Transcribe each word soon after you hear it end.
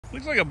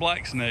Looks like a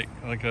black snake,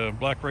 like a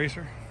black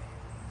racer.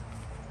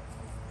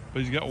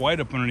 But he's got white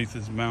up underneath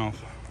his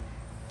mouth.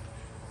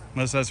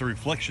 Unless that's a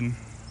reflection.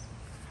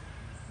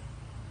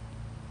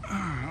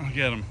 Look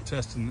at him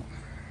testing it.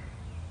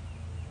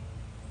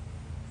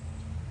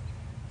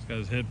 He's got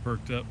his head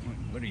perked up. Like,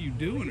 what are you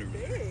doing over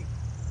there?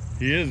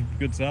 He is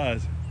good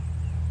size.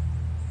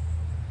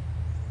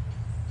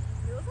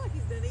 It looks like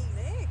he's been eating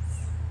eggs.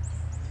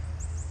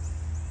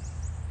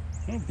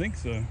 I don't think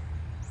so.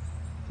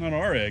 Not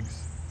our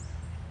eggs.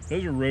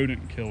 Those are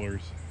rodent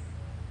killers.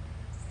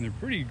 And they're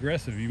pretty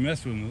aggressive. You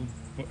mess with them,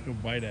 they'll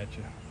bite at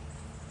you.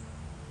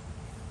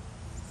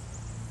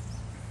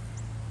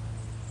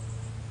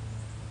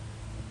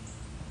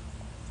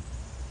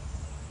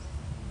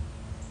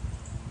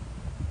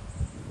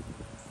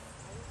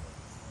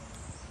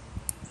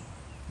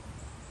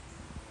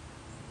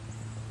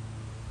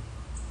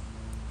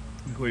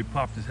 Look how he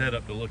popped his head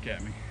up to look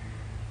at me.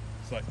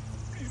 It's like,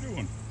 what are you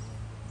doing?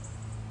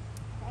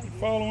 You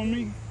following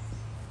me?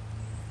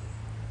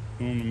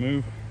 You on the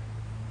move?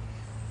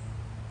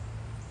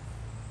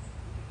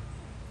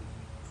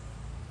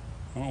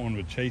 I don't want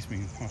him to chase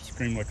me. I'll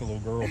scream like a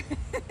little girl.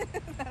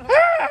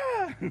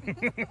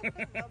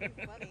 That'll be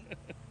funny.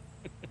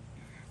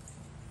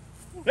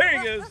 There he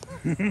goes.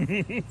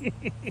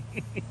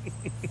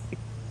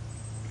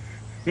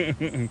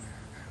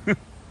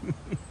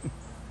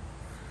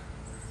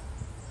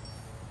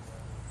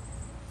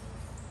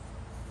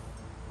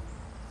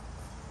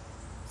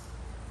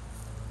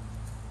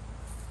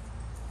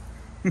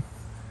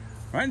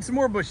 Right in some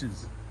more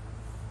bushes.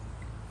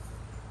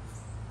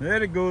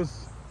 There it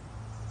goes.